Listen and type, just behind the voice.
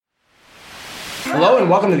Hello and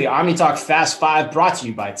welcome to the OmniTalk Fast Five, brought to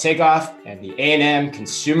you by Takeoff and the A&M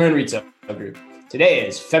Consumer and Retail Group. Today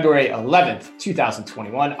is February 11th,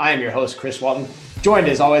 2021. I am your host, Chris Walton, joined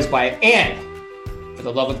as always by Ann. For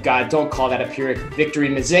the love of God, don't call that a Pyrrhic victory,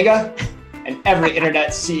 Mazinga, and every internet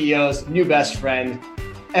CEO's new best friend,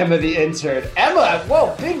 Emma the intern. Emma,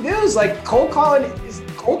 whoa, big news! Like cold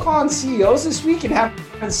calling CEOs this week and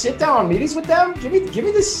having sit-down meetings with them. Give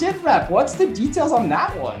me the sit rep. What's the details on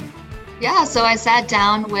that one? Yeah, so I sat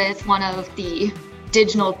down with one of the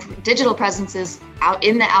digital presences out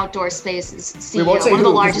in the outdoor spaces. CEO, we won't say one who,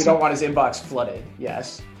 of the largest. We don't want his inbox flooded.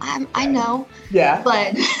 Yes. I know. Yeah.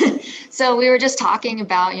 But so we were just talking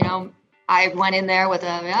about, I went in there with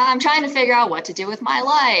I'm trying to figure out what to do with my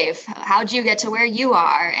life. How'd you get to where you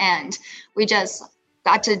are? And we just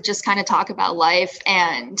got to just kind of talk about life,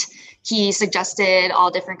 and he suggested all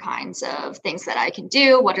different kinds of things that I can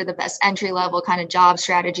do. What are the best entry level kind of job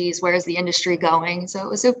strategies? Where is the industry going? So it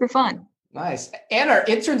was super fun. Nice. And our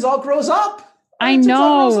interns all grows up. I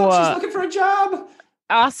know. She's looking for a job.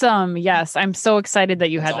 Awesome. Yes. I'm so excited that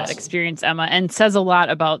you had that experience, Emma, and says a lot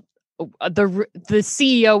about the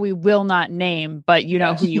CEO we will not name, but you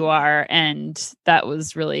know who you are. And that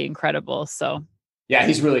was really incredible. So yeah,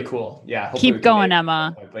 he's really cool. Yeah. Keep going,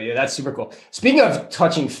 Emma. But yeah, that's super cool. Speaking of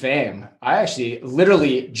touching fame, I actually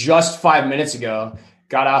literally just 5 minutes ago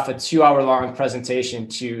got off a 2-hour-long presentation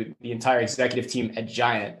to the entire executive team at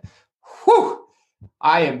Giant. Whew.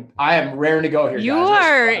 I am raring to go here. You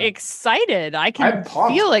are excited. I can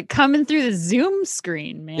feel it coming through the Zoom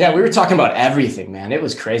screen, man. Yeah, we were talking about everything, man. It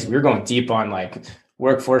was crazy. We were going deep on like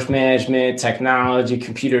workforce management, technology,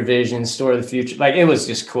 computer vision, store of the future. Like it was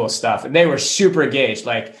just cool stuff. And they were super engaged.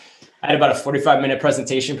 Like I had about a 45-minute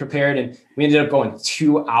presentation prepared, and we ended up going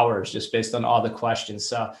 2 hours just based on all the questions.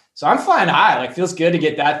 So I'm flying high. Like feels good to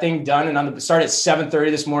get that thing done. And on the start at 7:30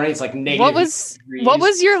 this morning, it's like negative. What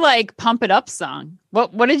was your like pump it up song?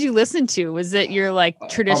 What did you listen to? Was it your like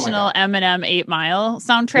traditional Eminem 8 Mile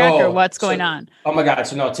soundtrack, or what's going on? Oh my God.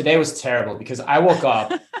 So no, today was terrible because I woke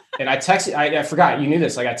up and I texted, I forgot you knew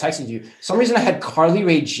this. Like I texted you. For some reason I had Carly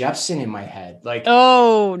Rae Jepsen in my head. Like,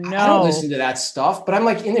 oh no, I don't listen to that stuff, but I'm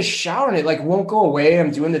like in the shower and it like won't go away.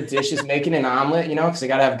 I'm doing the dishes, making an omelet, cause I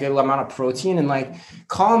gotta have a good amount of protein, and like,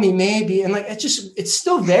 call me maybe. And like, it's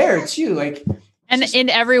still there too. Like, and in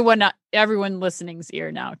everyone listening's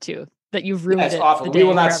ear now too. That you've ruined it. That's awful. We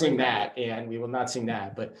will not sing that, and we will not sing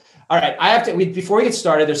that. But all right, before we get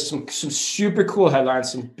started, there's some super cool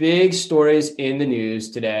headlines, some big stories in the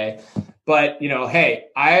news today. But hey,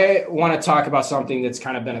 I want to talk about something that's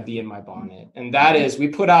kind of been a bee in my bonnet, and that is we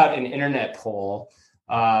put out an internet poll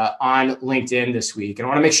on LinkedIn this week, and I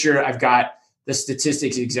want to make sure I've got the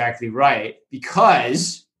statistics exactly right,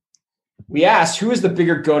 because we asked who is the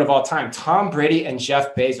bigger GOAT of all time, Tom Brady and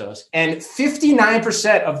Jeff Bezos. And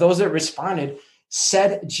 59% of those that responded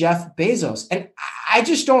said Jeff Bezos. And I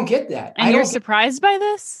just don't get that. And you're surprised by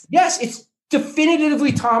this? Yes, it's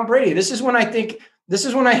definitively Tom Brady. This is when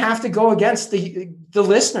I have to go against the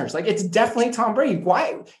listeners. Like, it's definitely Tom Brady.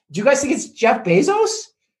 Why? Do you guys think it's Jeff Bezos?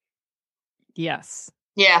 Yes.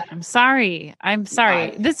 Yeah. I'm sorry.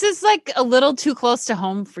 This is like a little too close to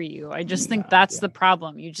home for you. I just think that's the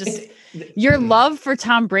problem. Your love for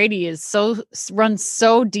Tom Brady runs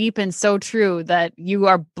so deep and so true that you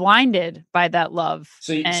are blinded by that love.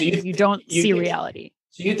 You don't see reality.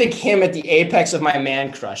 So you think him at the apex of my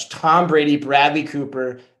man crush, Tom Brady, Bradley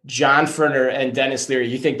Cooper, John Ferner, and Dennis Leary,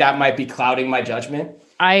 you think that might be clouding my judgment?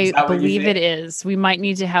 I believe it is. We might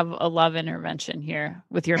need to have a love intervention here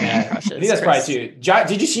with your man crushes. I think that's Chris. Probably too.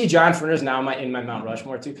 Did you see John Ferner's now in my Mount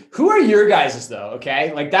Rushmore too? Who are your guys' though?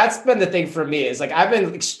 Okay, like that's been the thing for me. Is like I've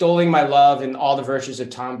been extolling my love and all the virtues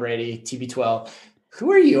of Tom Brady, TB12.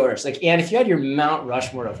 Who are yours? Like, and if you had your Mount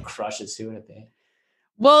Rushmore of crushes, who would it be?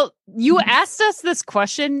 Well, you asked us this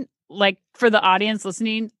question, like for the audience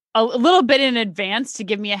listening, a little bit in advance to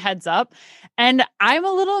give me a heads up, and I'm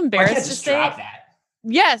a little embarrassed to say drop that.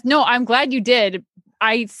 Yes. No, I'm glad you did.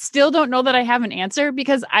 I still don't know that I have an answer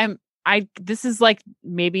because this is like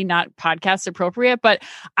maybe not podcast appropriate, but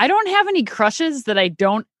I don't have any crushes that I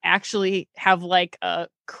don't actually have like a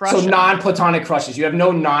crush. So non-platonic crushes. You have no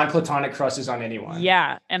non-platonic crushes on anyone.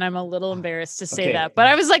 Yeah. And I'm a little embarrassed to say that, but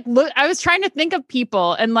I was like, look, I was trying to think of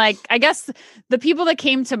people, and like, I guess the people that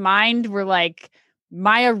came to mind were like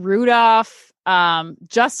Maya Rudolph,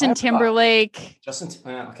 Justin Timberlake,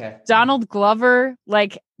 Donald Glover,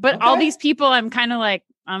 but all these people I'm kind of like,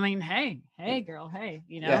 I mean, hey girl, hey,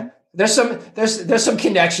 Yeah. There's some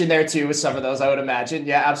connection there too with some of those, I would imagine.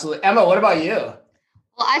 Yeah, absolutely. Emma, what about you?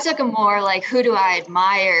 Well, I took a more like, who do I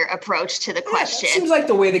admire approach to the question. Seems like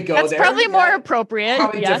the way to go. That's there. probably more appropriate.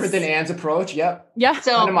 Probably different than Anne's approach. Yep. Yeah.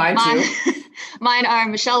 So mine too. Mine are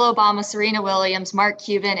Michelle Obama, Serena Williams, Mark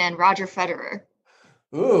Cuban, and Roger Federer.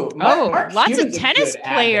 Ooh. Mark lots Cuban's of tennis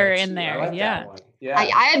player in there. Like yeah. Yeah.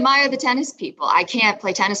 I admire the tennis people. I can't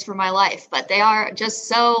play tennis for my life, but they are just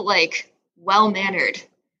so like well-mannered.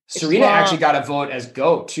 Serena actually got a vote as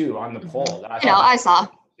GOAT too on the poll. I saw.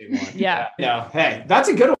 Yeah. Hey, that's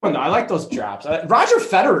a good one though. I like those drops. Roger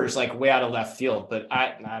Federer is like way out of left field, but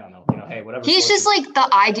I don't know. Hey, whatever. He's just like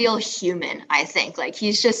the ideal human, I think. Like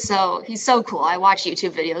he's so cool. I watch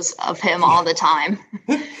YouTube videos of him all the time.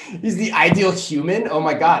 He's the ideal human. Oh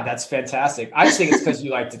my God, that's fantastic. I just think it's because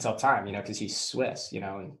you like to tell time, because he's Swiss,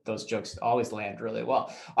 and those jokes always land really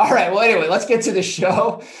well. All right. Well, anyway, let's get to the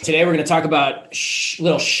show. Today, we're going to talk about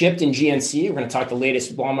little Shipt and GNC. We're going to talk the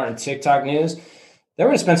latest Walmart and TikTok news. Then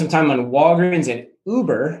we're going to spend some time on Walgreens and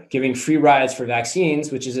Uber giving free rides for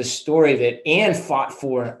vaccines, which is a story that Anne fought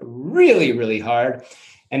for really, really hard.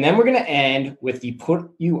 And then we're going to end with the put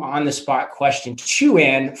you on the spot question to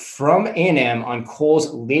Anne from A&M on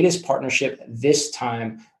Kohl's latest partnership, this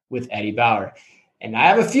time with Eddie Bauer. And I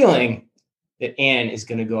have a feeling that Anne is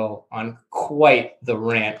going to go on quite the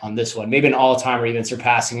rant on this one, maybe an all-time or even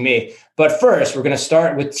surpassing me. But first, we're going to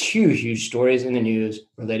start with two huge stories in the news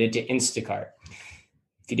related to Instacart.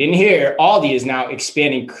 If you didn't hear, Aldi is now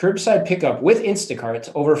expanding curbside pickup with Instacart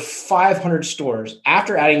to over 500 stores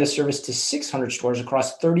after adding the service to 600 stores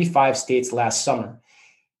across 35 states last summer.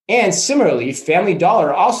 And similarly, Family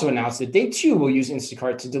Dollar also announced that they too will use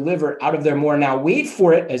Instacart to deliver out of their more, now wait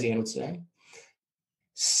for it, as Anne would say,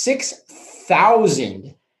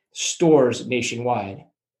 6,000 stores nationwide.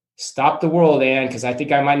 Stop the world, Anne, because I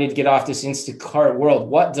think I might need to get off this Instacart world.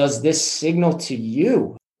 What does this signal to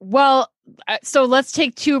you? Well, so let's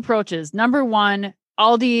take two approaches. Number one,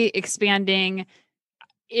 Aldi expanding.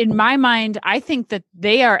 In my mind, I think that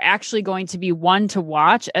they are actually going to be one to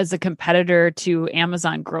watch as a competitor to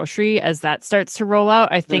Amazon Grocery as that starts to roll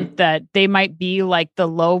out. I think that they might be like the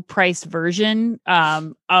low price version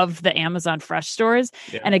of the Amazon Fresh stores.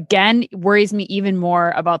 Yeah. And again, worries me even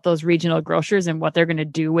more about those regional grocers and what they're going to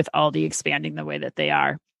do with Aldi expanding the way that they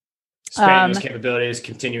are. Expanding those capabilities,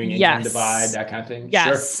 continuing income divide, that kind of thing.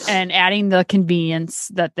 Yes, sure. And adding the convenience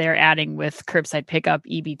that they're adding with curbside pickup,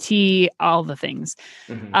 EBT, all the things.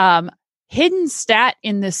 Mm-hmm. Hidden stat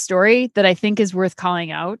in this story that I think is worth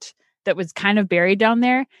calling out that was kind of buried down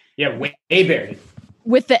there. Yeah, way buried.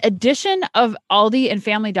 With the addition of Aldi and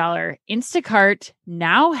Family Dollar, Instacart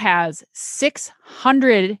now has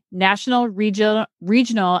 600 national,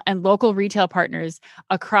 regional, and local retail partners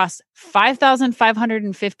across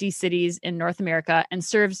 5,550 cities in North America and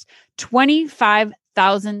serves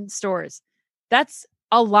 25,000 stores. That's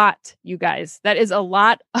a lot, you guys. That is a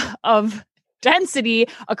lot of density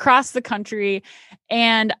across the country.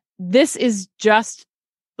 And this is just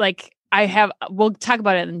like... we'll talk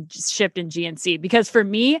about it in Shipt and GNC, because for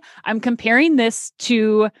me, I'm comparing this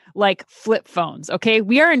to like flip phones. Okay.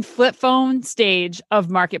 We are in flip phone stage of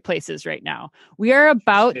marketplaces right now. We are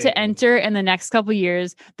about to enter in the next couple of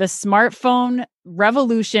years, the smartphone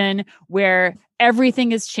revolution where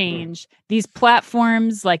everything has changed. These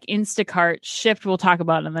platforms like Instacart, Shipt, we'll talk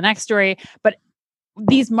about in the next story, but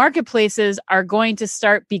these marketplaces are going to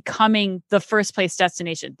start becoming the first place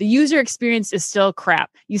destination. The user experience is still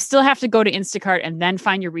crap. You still have to go to Instacart and then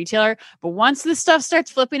find your retailer. But once this stuff starts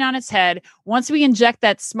flipping on its head, once we inject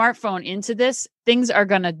that smartphone into this, things are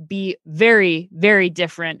going to be very, very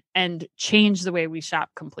different and change the way we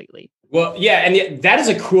shop completely. Well, yeah, and that is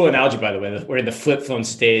a cool analogy, by the way. We're in the flip phone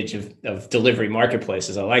stage of delivery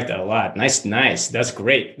marketplaces. I like that a lot. Nice. That's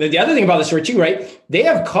great. The other thing about the story too, right? They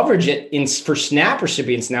have coverage for SNAP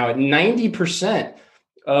recipients now at 90%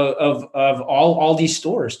 of all these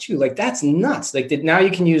stores too. Like that's nuts. Like now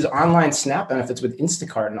you can use online SNAP benefits with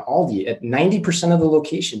Instacart and Aldi at 90% of the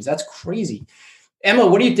locations. That's crazy. Emma,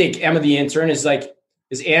 what do you think? Emma, the intern, is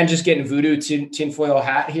Anne just getting voodoo tinfoil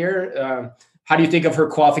hat here? How do you think of her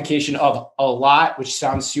qualification of a lot, which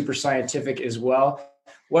sounds super scientific as well?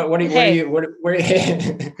 What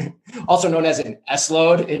also known as an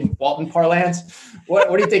S-load in Walton parlance? What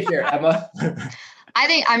do you think here, Emma?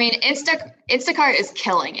 Instacart is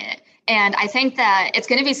killing it. And I think that it's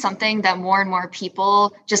going to be something that more and more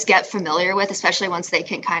people just get familiar with, especially once they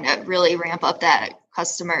can kind of really ramp up that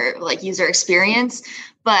customer user experience.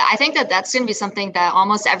 But I think that that's going to be something that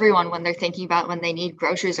almost everyone, when they're thinking about when they need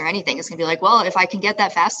groceries or anything, is going to be like, well, if I can get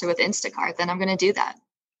that faster with Instacart, then I'm going to do that.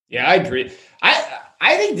 Yeah, I agree.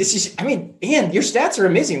 I think this is, Anne, your stats are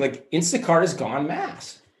amazing. Like Instacart has gone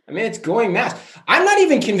mass. I mean, it's going mass. I'm not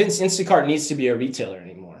even convinced Instacart needs to be a retailer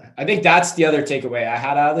anymore. I think that's the other takeaway I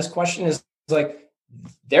had out of this question is like,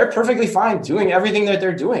 they're perfectly fine doing everything that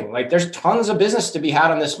they're doing. Like there's tons of business to be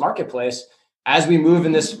had on this marketplace as we move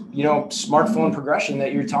in this, smartphone progression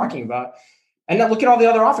that you're talking about. And then look at all the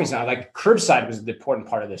other offerings now, like curbside was the important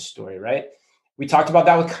part of this story, right? We talked about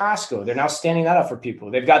that with Costco. They're now standing that up for people.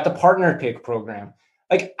 They've got the partner pick program.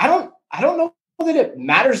 Like, I don't know that it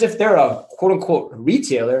matters if they're a quote unquote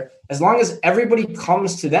retailer, as long as everybody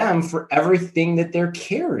comes to them for everything that they're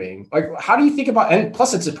carrying. Like, how do you think about, and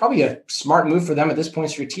plus it's probably a smart move for them at this point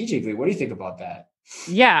strategically. What do you think about that?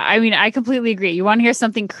 Yeah. I mean, I completely agree. You want to hear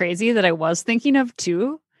something crazy that I was thinking of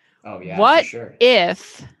too? Oh yeah. What for sure.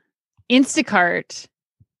 if Instacart,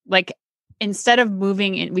 like instead of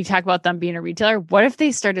moving in, we talk about them being a retailer, what if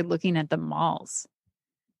they started looking at the malls?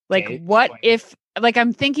 Like, Okay, what if, like,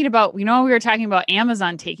 I'm thinking about, we were talking about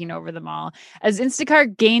Amazon taking over the mall. As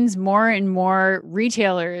Instacart gains more and more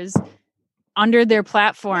retailers under their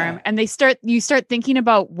platform, and you start thinking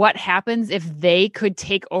about what happens if they could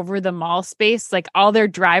take over the mall space. Like all their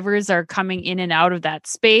drivers are coming in and out of that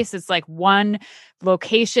space. It's like one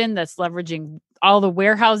location that's leveraging all the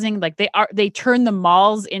warehousing. Like they turn the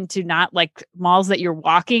malls into not like malls that you're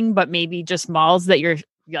walking, but maybe just malls that you're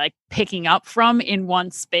like picking up from in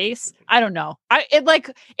one space. I don't know.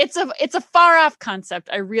 It's a far off concept.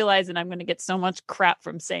 I realize, and I'm going to get so much crap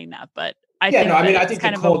from saying that, but I think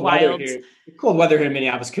kind of cold weather here. The cold weather here in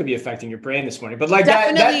Minneapolis could be affecting your brain this morning, but like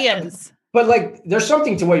definitely is. But like, there's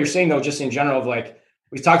something to what you're saying though, just in general of like,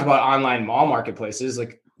 we've talked about online mall marketplaces.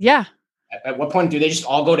 Like, yeah. At what point do they just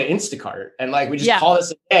all go to Instacart? And like, we just call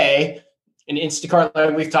this a day, and Instacart,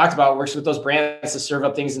 like we've talked about, works with those brands to serve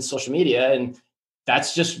up things in social media. And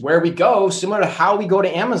that's just where we go, similar to how we go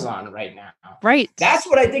to Amazon right now. Right. That's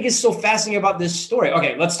what I think is so fascinating about this story.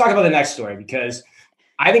 Okay, let's talk about the next story, because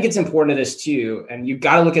I think it's important to this too. And you've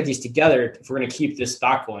got to look at these together if we're going to keep this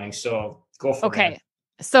thought going. So go for it. Okay.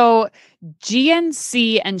 So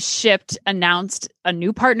GNC and Shipt announced a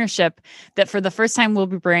new partnership that for the first time will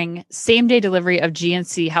bring same-day delivery of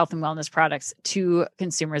GNC health and wellness products to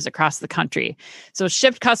consumers across the country. So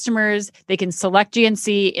Shipt customers, they can select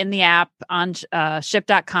GNC in the app on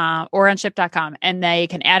Shipt.com or on Shipt.com, and they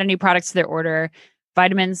can add any products to their order,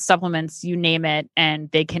 vitamins, supplements, you name it,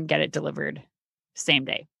 and they can get it delivered same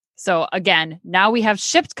day. So again, now we have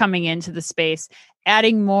Shipt coming into the space,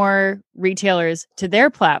 adding more retailers to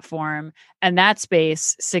their platform, and that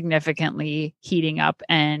space significantly heating up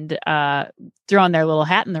and throwing their little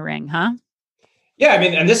hat in the ring, huh? Yeah, I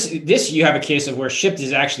mean, and this you have a case of where Shipt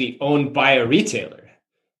is actually owned by a retailer.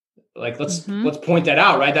 Like, let's point that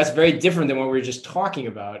out, right? That's very different than what we were just talking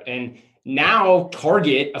about. And now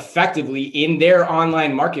Target effectively in their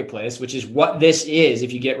online marketplace, which is what this is,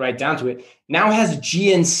 if you get right down to it, now has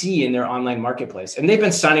GNC in their online marketplace. And they've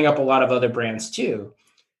been signing up a lot of other brands too.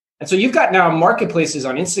 And so you've got now marketplaces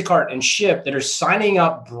on Instacart and Shipt that are signing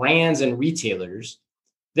up brands and retailers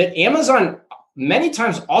that Amazon many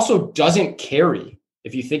times also doesn't carry,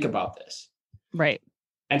 if you think about this. Right.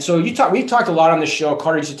 And so we've talked a lot on the show,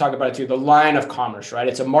 Carter used to talk about it too, the line of commerce, right?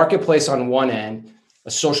 It's a marketplace on one end,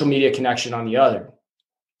 a social media connection on the other.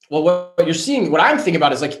 Well, what you're seeing, what I'm thinking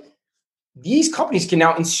about is like, these companies can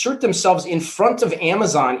now insert themselves in front of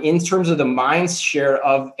Amazon in terms of the mind share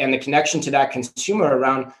of and the connection to that consumer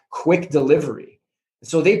around quick delivery.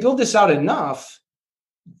 So they build this out enough.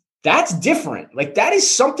 That's different. Like, that is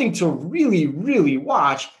something to really, really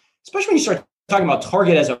watch, especially when you start talking about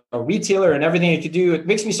Target as a retailer and everything it could do. It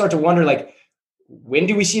makes me start to wonder, like, when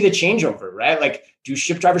do we see the changeover, right? Like, do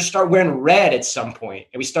Shipt drivers start wearing red at some point?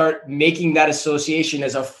 And we start making that association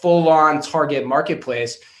as a full-on Target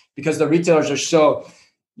marketplace because the retailers are so,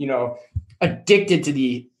 addicted to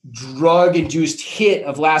the drug-induced hit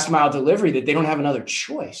of last mile delivery that they don't have another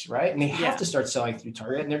choice, right? And they have to start selling through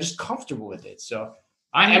Target, and they're just comfortable with it. So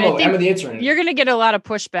I'm the internet. You're going to get a lot of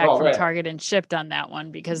pushback from Target and Shipt on that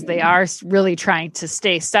one because they are really trying to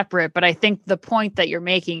stay separate. But I think the point that you're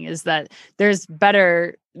making is that there's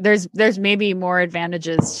maybe more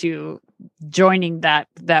advantages to joining that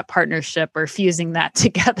partnership or fusing that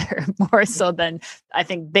together more so than I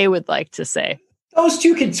think they would like to say. Those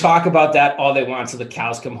two can talk about that all they want till the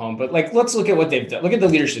cows come home. But like, let's look at what they've done. Look at the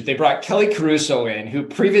leadership. They brought Kelly Caruso in, who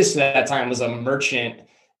previous to that time was a merchant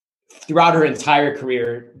throughout her entire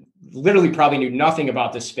career, literally probably knew nothing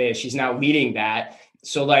about this space. She's now leading that.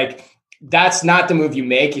 So like, that's not the move you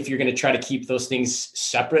make if you're going to try to keep those things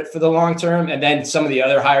separate for the long term. And then some of the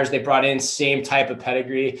other hires they brought in, same type of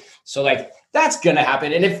pedigree. So like, that's going to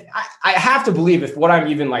happen. And if I have to believe if what I'm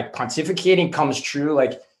even like pontificating comes true,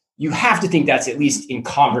 like you have to think that's at least in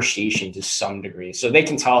conversation to some degree. So they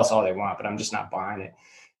can tell us all they want, but I'm just not buying it.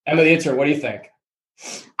 Emma, the intern, what do you think?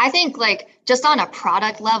 I think like just on a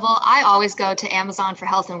product level, I always go to Amazon for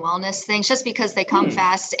health and wellness things just because they come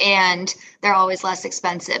fast and they're always less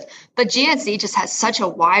expensive. But GNC just has such a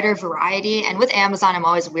wider variety. And with Amazon, I'm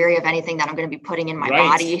always weary of anything that I'm going to be putting in my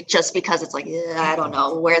body just because it's like, I don't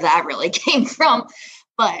know where that really came from.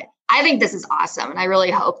 But I think this is awesome. And I really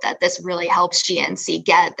hope that this really helps GNC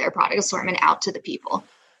get their product assortment out to the people.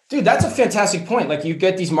 Dude, that's a fantastic point. Like you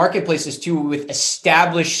get these marketplaces too with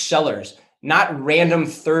established sellers, not random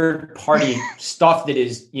third-party stuff that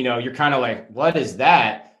is, you're kind of like, what is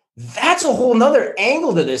that? That's a whole nother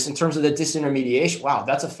angle to this in terms of the disintermediation. Wow,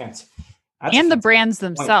 that's a fancy. And the brands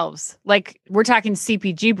themselves, like we're talking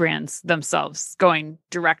CPG brands themselves going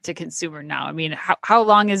direct to consumer now. I mean, how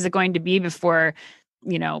long is it going to be before,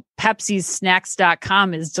 Pepsi's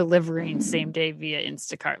snacks.com is delivering same day via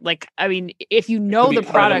Instacart? Like, I mean, if you know the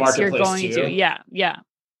products you're going to, yeah.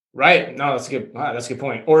 Right. No, that's good. Wow, that's a good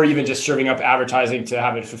point. Or even just serving up advertising to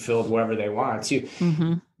have it fulfilled wherever they want to.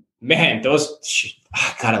 Mm-hmm. Man, God,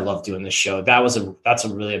 I love doing this show. That's a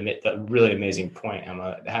really amazing point,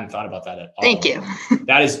 Emma. I hadn't thought about that at all. Thank you.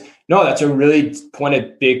 That's a really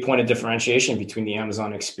big point of differentiation between the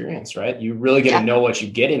Amazon experience, right? You really get to know what you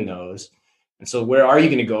get in those. And so where are you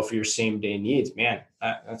going to go for your same day needs? Man,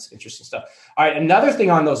 that's interesting stuff. All right. Another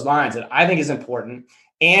thing on those lines that I think is important,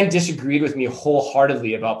 Anne disagreed with me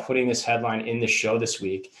wholeheartedly about putting this headline in the show this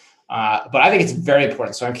week. But I think it's very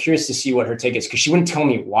important. So I'm curious to see what her take is because she wouldn't tell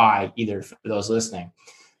me why either for those listening.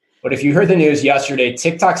 But if you heard the news yesterday,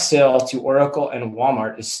 TikTok's sale to Oracle and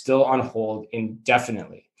Walmart is still on hold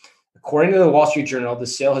indefinitely. According to the Wall Street Journal, the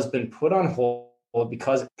sale has been put on hold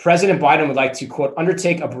because President Biden would like to, quote,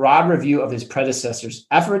 undertake a broad review of his predecessor's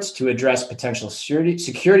efforts to address potential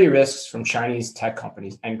security risks from Chinese tech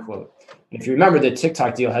companies, end quote. And if you remember, the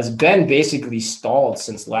TikTok deal has been basically stalled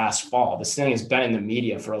since last fall. This thing has been in the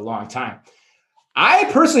media for a long time. I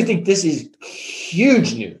personally think this is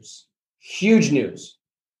huge news.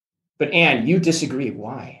 But Anne, you disagree.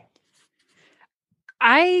 Why?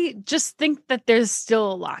 I just think that there's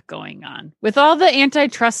still a lot going on with all the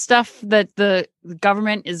antitrust stuff that the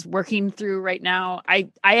government is working through right now. I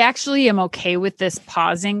actually am okay with this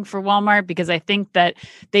pausing for Walmart because I think that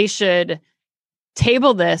they should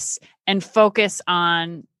table this and focus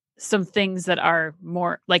on some things that are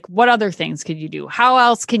more like, what other things could you do? How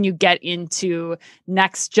else can you get into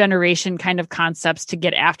next generation kind of concepts to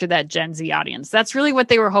get after that Gen Z audience? That's really what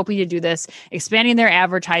they were hoping to do this, expanding their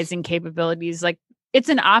advertising capabilities. Like, it's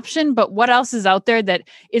an option, but what else is out there that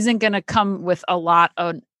isn't going to come with a lot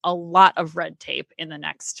of red tape in the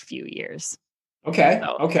next few years? Okay.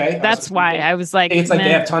 So okay. That's why I was like, it's like they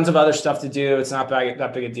have tons of other stuff to do. It's not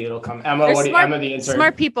that big a deal. It'll come. Emma, Emma the intern.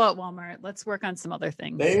 Smart people at Walmart. Let's work on some other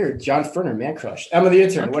things. There, John Furner, man crush. Emma the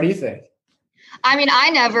intern. Okay. What do you think? I mean, I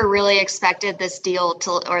never really expected this deal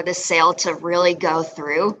this sale to really go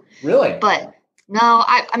through. Really? But no,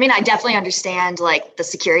 I mean, I definitely understand like the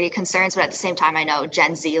security concerns, but at the same time, I know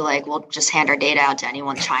Gen Z, like, we'll just hand our data out to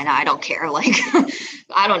anyone in China. I don't care. Like,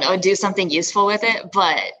 I don't know, do something useful with it.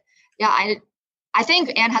 But yeah, I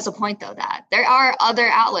think Anne has a point, though, that there are other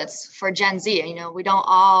outlets for Gen Z. We don't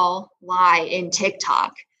all lie in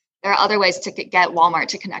TikTok. There are other ways to get Walmart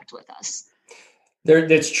to connect with us.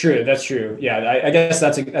 That's true. Yeah, I guess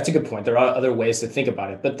that's a good point. There are other ways to think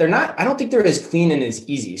about it, but they're not. I don't think they're as clean and as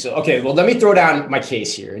easy. So, okay, well, let me throw down my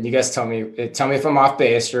case here, and you guys tell me if I'm off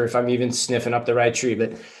base or if I'm even sniffing up the right tree.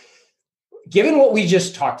 But given what we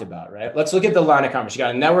just talked about, right? Let's look at the line of commerce. You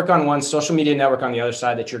got a network on one, social media network on the other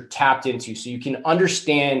side that you're tapped into, so you can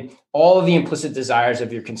understand all of the implicit desires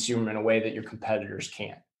of your consumer in a way that your competitors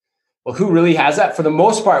can't. Well, who really has that? For the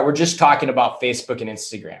most part, we're just talking about Facebook and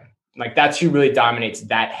Instagram. Like, that's who really dominates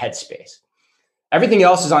that headspace. Everything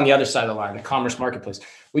else is on the other side of the line, the commerce marketplace.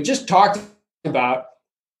 We just talked about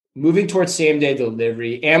moving towards same-day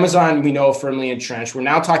delivery. Amazon, we know, firmly entrenched. We're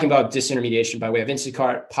now talking about disintermediation by way of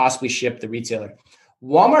Instacart, possibly ship the retailer.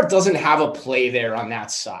 Walmart doesn't have a play there on that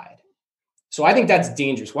side. So I think that's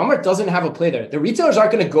dangerous. Walmart doesn't have a play there. The retailers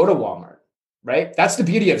aren't going to go to Walmart, right? That's the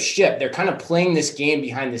beauty of Ship. They're kind of playing this game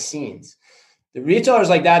behind the scenes. The retailers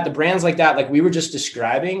like that, the brands like that, like we were just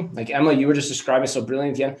describing, like Emma, you were just describing so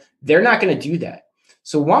brilliantly at the end, they're not going to do that.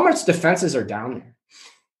 So Walmart's defenses are down there.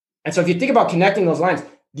 And so if you think about connecting those lines,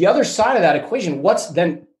 the other side of that equation,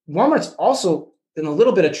 Walmart's also in a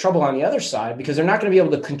little bit of trouble on the other side because they're not going to be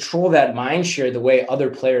able to control that mind share the way other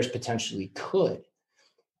players potentially could.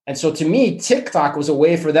 And so to me, TikTok was a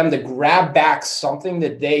way for them to grab back something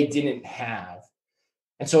that they didn't have.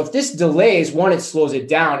 And so if this delays, one, it slows it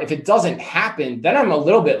down. If it doesn't happen, then I'm a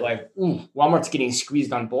little bit like, ooh, Walmart's getting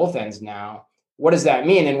squeezed on both ends now. What does that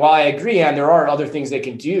mean? And while I agree, and there are other things they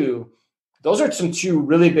can do, those are some two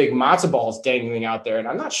really big matzo balls dangling out there. And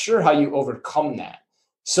I'm not sure how you overcome that.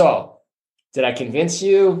 So did I convince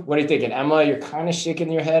you? What are you thinking, Emma? You're kind of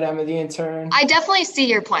shaking your head, Emma, the intern. I definitely see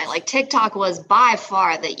your point. Like TikTok was by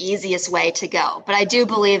far the easiest way to go. But I do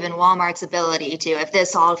believe in Walmart's ability to, if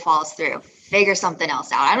this all falls through, figure something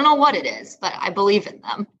else out. I don't know what it is, but I believe in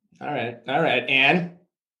them. All right. Anne?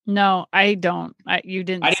 No, I don't. You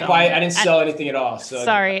didn't. I didn't sell anything at all. So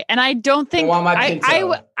sorry. And I don't think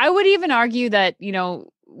I would even argue that,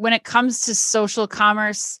 when it comes to social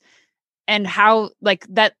commerce and how like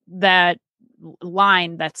that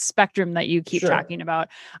line, that spectrum that you keep talking about,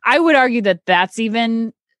 I would argue that that's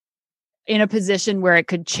even in a position where it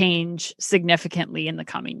could change significantly in the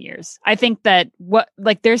coming years. I think that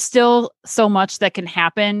there's still so much that can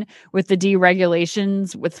happen with the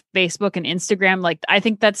deregulations with Facebook and Instagram. Like, I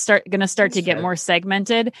think that's going to start to get more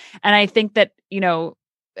segmented. And I think that,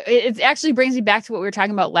 it actually brings me back to what we were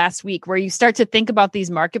talking about last week, where you start to think about these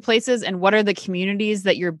marketplaces and what are the communities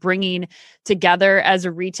that you're bringing together as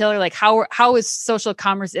a retailer. Like how is social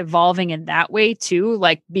commerce evolving in that way too?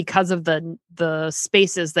 Like because of the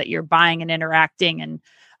spaces that you're buying and interacting,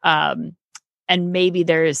 and maybe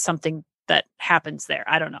there is something that happens there.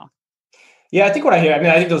 I don't know. Yeah, I think what I hear,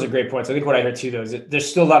 I think those are great points. I think what I hear too, though, is that there's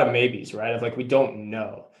still a lot of maybes, right? Of like, we don't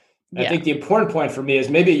know. I think the important point for me is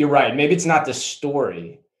maybe you're right. Maybe it's not the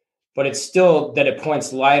story, but it's still that it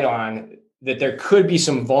points light on that there could be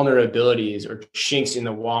some vulnerabilities or chinks in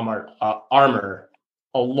the Walmart armor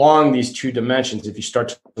along these two dimensions if you start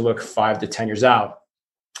to look 5 to 10 years out,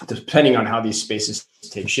 depending on how these spaces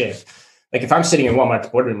take shape. Like if I'm sitting in Walmart's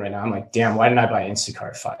boardroom right now, I'm like, damn, why didn't I buy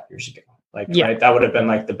Instacart 5 years ago? Right? That would have been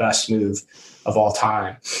like the best move of all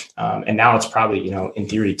time. And now it's probably, in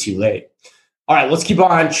theory, too late. All right, let's keep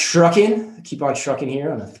on trucking. Keep on trucking here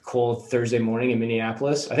on a cold Thursday morning in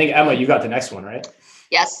Minneapolis. I think, Emma, you got the next one, right?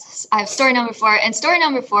 Yes, I have story number 4. And story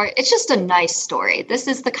number 4, it's just a nice story. This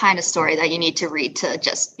is the kind of story that you need to read to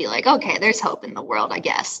just be like, okay, there's hope in the world, I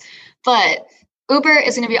guess. But Uber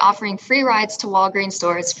is going to be offering free rides to Walgreens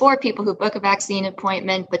stores for people who book a vaccine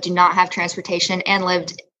appointment but do not have transportation and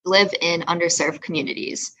live in underserved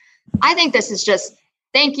communities. I think this is just,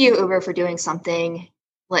 thank you, Uber, for doing something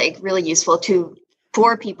like really useful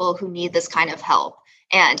for people who need this kind of help.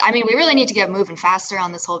 And we really need to get moving faster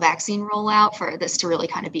on this whole vaccine rollout for this to really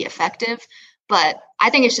kind of be effective. But I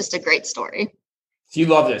think it's just a great story. So you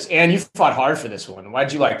love this. And you fought hard for this one. Why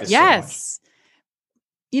did you like this so much?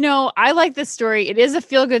 I like this story. It is a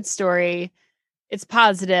feel-good story. It's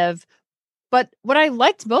positive. But what I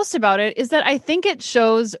liked most about it is that I think it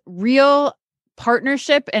shows real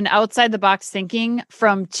partnership and outside the box thinking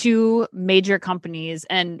from two major companies.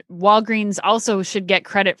 And Walgreens also should get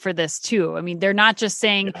credit for this too. They're not just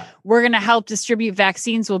saying we're going to help distribute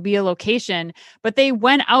vaccines, will be a location, but they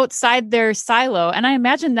went outside their silo. And I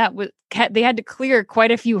imagine that they had to clear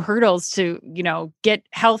quite a few hurdles to, get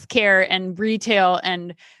healthcare and retail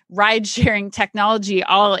and ride sharing technology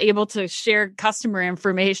all able to share customer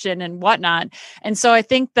information and whatnot. And so I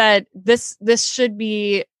think that this should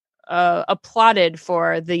be applauded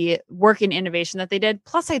for the work in innovation that they did.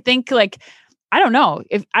 Plus, I think I don't know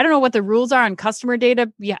what the rules are on customer data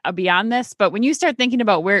beyond this, but when you start thinking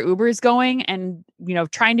about where Uber is going and,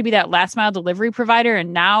 trying to be that last mile delivery provider,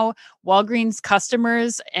 and now Walgreens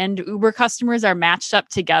customers and Uber customers are matched up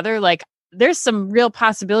together, there's some real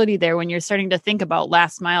possibility there when you're starting to think about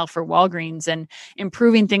last mile for Walgreens and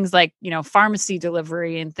improving things like, pharmacy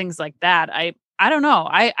delivery and things like that. I don't know.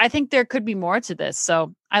 I think there could be more to this.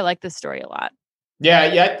 So I like this story a lot.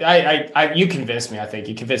 Yeah. You convinced me. I think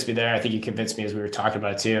you convinced me there. I think you convinced me as we were talking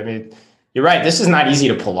about it too. You're right. This is not easy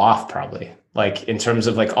to pull off probably, in terms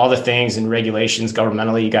of all the things and regulations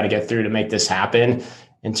governmentally you got to get through to make this happen.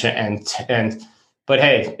 But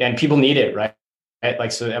hey, and people need it, right?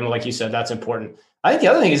 So Emma, like you said, that's important. I think the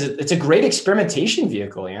other thing is it's a great experimentation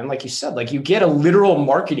vehicle. And like you said, you get a literal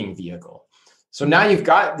marketing vehicle. So now you've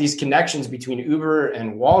got these connections between Uber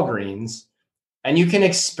and Walgreens, and you can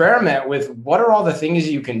experiment with what are all the things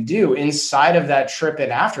you can do inside of that trip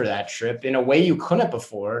and after that trip in a way you couldn't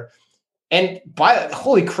before. And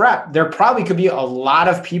holy crap, there probably could be a lot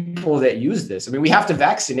of people that use this. We have to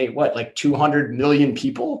vaccinate 200 million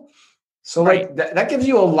people. So that gives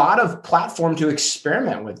you a lot of platform to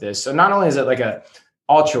experiment with this. So not only is it a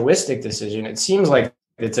altruistic decision, it seems like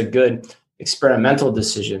it's a good experimental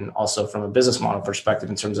decision also from a business model perspective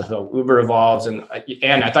in terms of how Uber evolves. And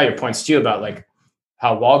I thought your points too about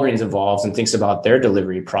how Walgreens evolves and thinks about their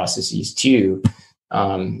delivery processes too.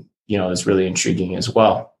 is really intriguing as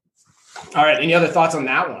well. All right. Any other thoughts on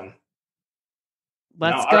that one?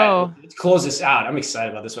 Let's go. Right, let's close this out. I'm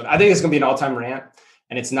excited about this one. I think it's going to be an all-time rant,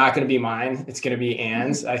 and it's not going to be mine. It's going to be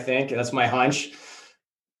Ann's, I think. That's my hunch.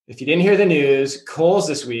 If you didn't hear the news, Kohl's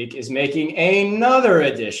this week is making another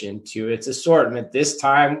addition to its assortment, this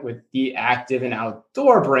time with the active and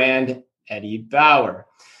outdoor brand Eddie Bauer.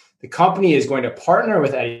 The company is going to partner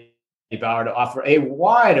with Eddie Bauer to offer a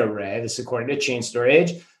wide array, this is according to Chain Store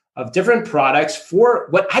Age, of different products for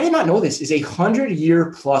what I did not know this is a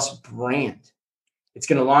 100-year plus brand. It's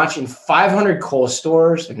going to launch in 500 Kohl's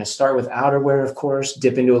stores. They're going to start with outerwear, of course,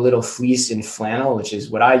 dip into a little fleece and flannel, which is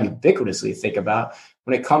what I ubiquitously think about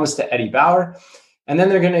when it comes to Eddie Bauer. And then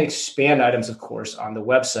they're going to expand items, of course, on the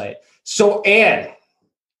website. So, Ann,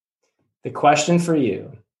 the question for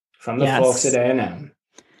you from the folks at A&M.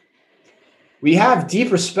 We have deep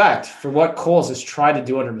respect for what Kohl's has tried to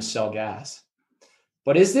do under Marcel Gass.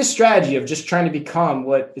 But is this strategy of just trying to become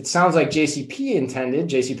what it sounds like JCP intended,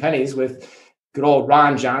 JCPenney's, with good old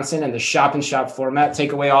Ron Johnson and the shop and shop format,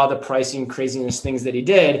 take away all the pricing craziness things that he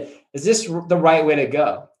did, is this the right way to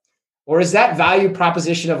go? Or is that value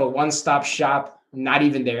proposition of a one-stop shop not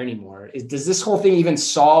even there anymore? Does this whole thing even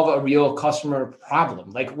solve a real customer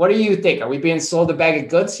problem? Like, what do you think? Are we being sold a bag of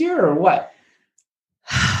goods here or what?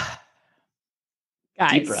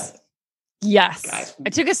 Guys. Deep breath. Yes. Guys. I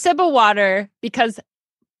took a sip of water because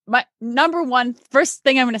my first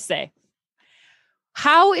thing I'm going to say,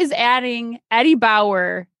 how is adding Eddie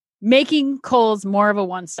Bauer making Kohl's more of a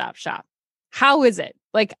one-stop shop? How is it?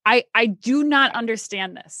 Like, I do not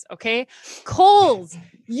understand this. Okay. Kohl's,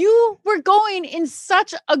 you were going in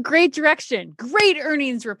such a great direction. Great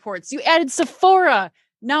earnings reports. You added Sephora.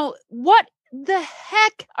 Now, what the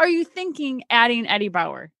heck are you thinking adding Eddie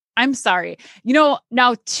Bauer? I'm sorry. Now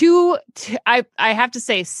I have to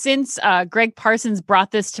say, since Greg Parsons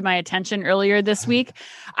brought this to my attention earlier this week,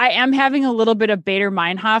 I am having a little bit of Bader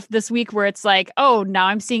Meinhof this week where it's like, oh, now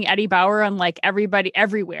I'm seeing Eddie Bauer on like everybody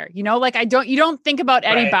everywhere, you don't think about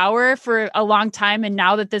Eddie Bauer for a long time. And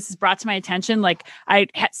now that this is brought to my attention, like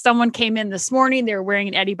someone came in this morning, they were wearing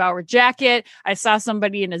an Eddie Bauer jacket. I saw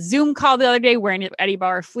somebody in a Zoom call the other day wearing an Eddie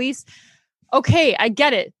Bauer fleece. Okay, I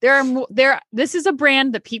get it. This is a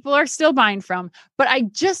brand that people are still buying from, but I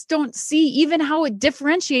just don't see even how it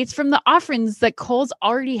differentiates from the offerings that Kohl's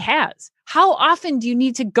already has. How often do you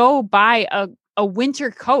need to go buy a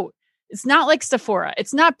winter coat? It's not like Sephora.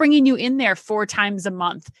 It's not bringing you in there 4 times a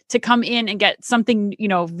month to come in and get something,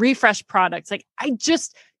 refresh products. Like, I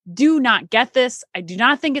just do not get this. I do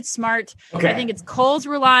not think it's smart. Okay. I think it's Kohl's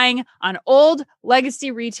relying on old legacy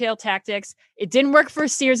retail tactics. It didn't work for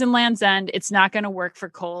Sears and Land's End. It's not going to work for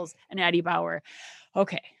Kohl's and Eddie Bauer.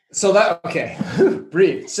 Okay.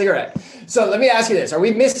 Breathe, cigarette. So let me ask you this. Are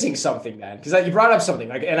we missing something then? Because you brought up something,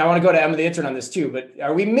 and I want to go to Emma the intern on this too, but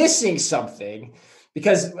are we missing something?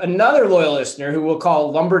 Because another loyal listener who we'll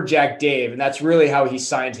call Lumberjack Dave, and that's really how he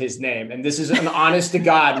signed his name. And this is an honest to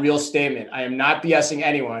God, real statement. I am not BSing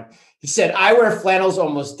anyone. He said, I wear flannels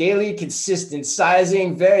almost daily, consistent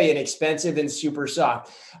sizing, very inexpensive and super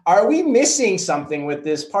soft. Are we missing something with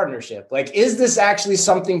this partnership? Like, is this actually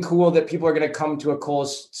something cool that people are going to come to a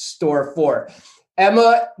Kohl's store for?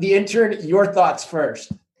 Emma, the intern, your thoughts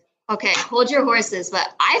first. Okay, hold your horses,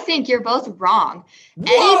 but I think you're both wrong. Whoa.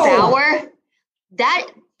 Eddie Bauer,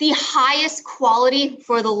 the highest quality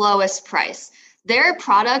for the lowest price. Their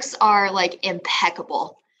products are like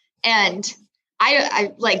impeccable. And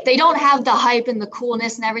I like, they don't have the hype and the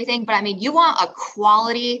coolness and everything, but I mean, you want a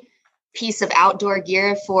quality piece of outdoor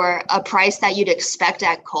gear for a price that you'd expect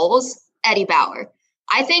at Kohl's, Eddie Bauer.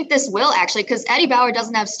 I think this will actually, because Eddie Bauer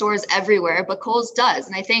doesn't have stores everywhere, but Kohl's does.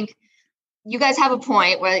 And I think you guys have a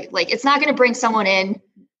point where like, it's not going to bring someone in,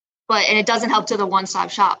 and it doesn't help to the one-stop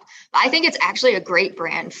shop. But I think it's actually a great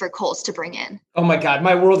brand for Kohl's to bring in. Oh my God,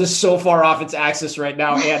 my world is so far off its axis right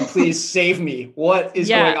now. Ann, please save me. What is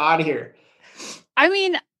going on here? I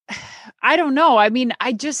mean, I don't know. I mean,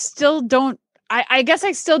 I just still don't. I guess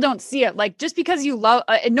I still don't see it. Like, just because you love,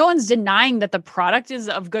 no one's denying that the product is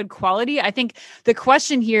of good quality. I think the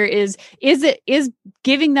question here is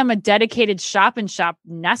giving them a dedicated shop and shop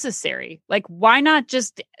necessary? Like, why not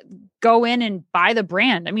just go in and buy the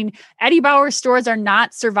brand? I mean, Eddie Bauer stores are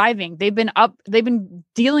not surviving. They've been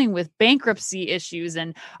dealing with bankruptcy issues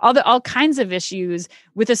and all kinds of issues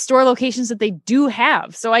with the store locations that they do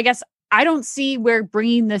have. So I guess I don't see where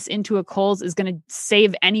bringing this into a Kohl's is going to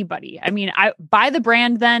save anybody. I mean, I buy the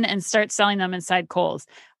brand then and start selling them inside Kohl's.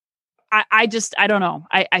 I don't know.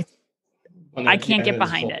 I can't get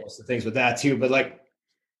behind it. Things with that too, but like,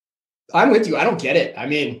 I'm with you. I don't get it. I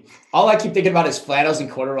mean, all I keep thinking about is flannels and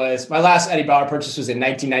corduroys. My last Eddie Bauer purchase was in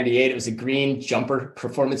 1998. It was a green jumper,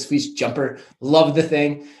 performance fleece jumper. Loved the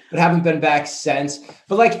thing, but haven't been back since.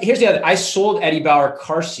 But like, here's the other, I sold Eddie Bauer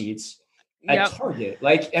car seats at Target.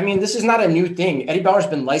 Like, I mean, this is not a new thing. Eddie Bauer's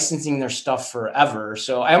been licensing their stuff forever.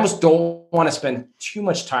 So I almost don't want to spend too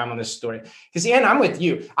much time on this story because, Ann, I'm with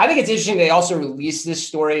you. I think it's interesting they also released this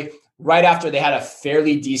story right after they had a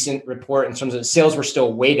fairly decent report in terms of sales were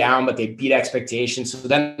still way down, but they beat expectations. So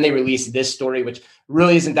then they released this story, which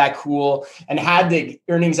really isn't that cool. And had the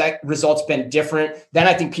earnings results been different, then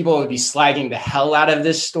I think people would be slagging the hell out of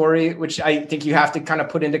this story, which I think you have to kind of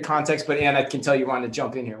put into context. But Ann, I can tell you wanted to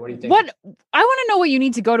jump in here. What do you think? I want to know what you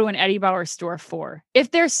need to go to an Eddie Bauer store for. If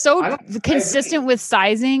they're so consistent with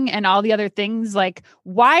sizing and all the other things, like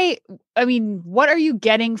why? I mean, what are you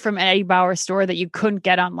getting from an Eddie Bauer store that you couldn't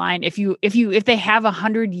get online if they have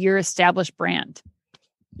 100-year established brand?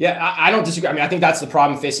 Yeah, I don't disagree. I mean, I think that's the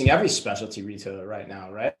problem facing every specialty retailer right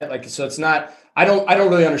now, right? Like, so it's not, I don't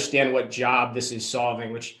really understand what job this is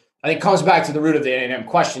solving, which I think comes back to the root of the A&M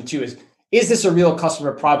question too, is this a real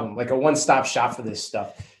customer problem? Like a one-stop shop for this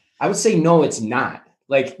stuff? I would say, no, it's not.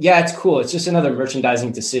 Like, yeah, it's cool. It's just another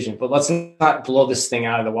merchandising decision, but let's not blow this thing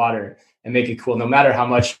out of the water and make it cool, no matter how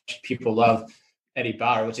much people love Eddie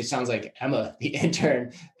Bauer, which it sounds like Emma, the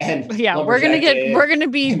intern, and we're gonna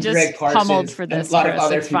be just pummeled for this. A lot of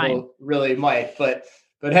other people really might, but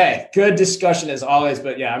hey, good discussion as always.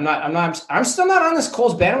 But yeah, I'm still not on this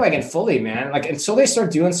Kohl's bandwagon fully, man. Like until they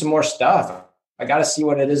start doing some more stuff, I got to see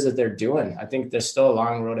what it is that they're doing. I think there's still a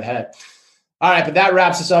long road ahead. All right, but that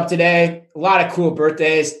wraps us up today. A lot of cool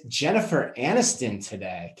birthdays. Jennifer Aniston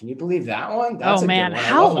today. Can you believe that one? That's man,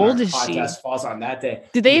 how old is she? Podcast falls on that day.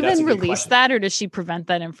 Did they even release that, or does she prevent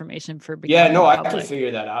that information for? Yeah, no, I can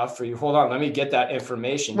figure that out for you. Hold on, let me get that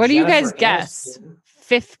information. What do you guys guess?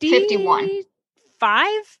 51.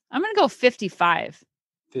 5? I'm gonna go 55.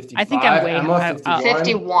 55. I think I'm way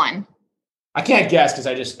 51. I can't guess because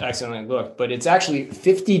I just accidentally looked, but it's actually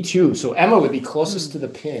 52. So Emma would be closest to the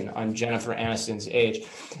pin on Jennifer Aniston's age.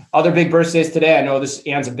 Other big birthdays today. I know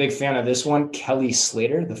Ann's a big fan of this one. Kelly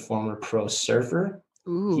Slater, the former pro surfer.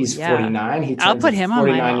 Ooh, he's 49. I'll put him on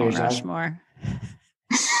my Mount Rushmore.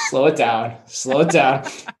 Slow it down.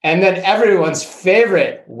 And then everyone's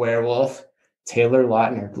favorite werewolf, Taylor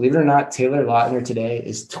Lautner. Believe it or not, Taylor Lautner today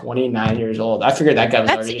is 29 years old. I figured that guy was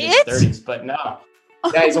already in his 30s, but no.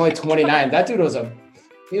 Yeah, he's only 29. That dude was a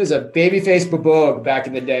babyface baboog back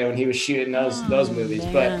in the day when he was shooting those movies.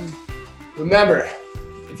 Man. But remember,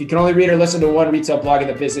 if you can only read or listen to one retail blog in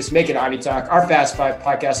the business, make it OmniTalk. Our Fast Five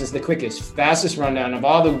podcast is the quickest, fastest rundown of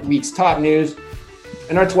all the week's top news.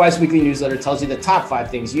 And our twice weekly newsletter tells you the top 5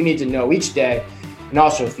 things you need to know each day, and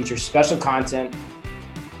also features special content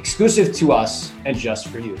exclusive to us and just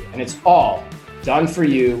for you. And it's all done for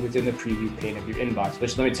you within the preview pane of your inbox,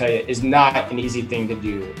 which let me tell you is not an easy thing to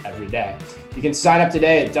do every day. You can sign up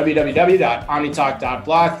today at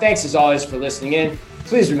www.omnitalk.blog. Thanks as always for listening in.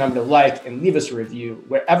 Please remember to like and leave us a review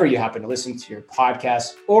wherever you happen to listen to your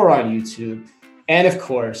podcast or on YouTube. And of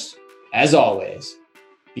course, as always,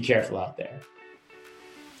 be careful out there.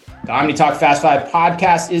 The OmniTalk Fast 5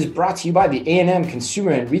 podcast is brought to you by the A&M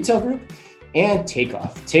Consumer and Retail Group and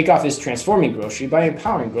Takeoff. Takeoff is transforming grocery by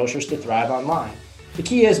empowering grocers to thrive online. The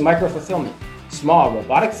key is micro-fulfillment, small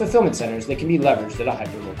robotic fulfillment centers that can be leveraged at a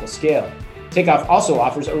hyper-local scale. Takeoff also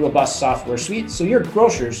offers a robust software suite so your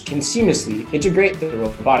grocers can seamlessly integrate the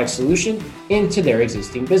robotic solution into their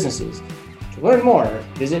existing businesses. To learn more,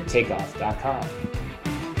 visit takeoff.com.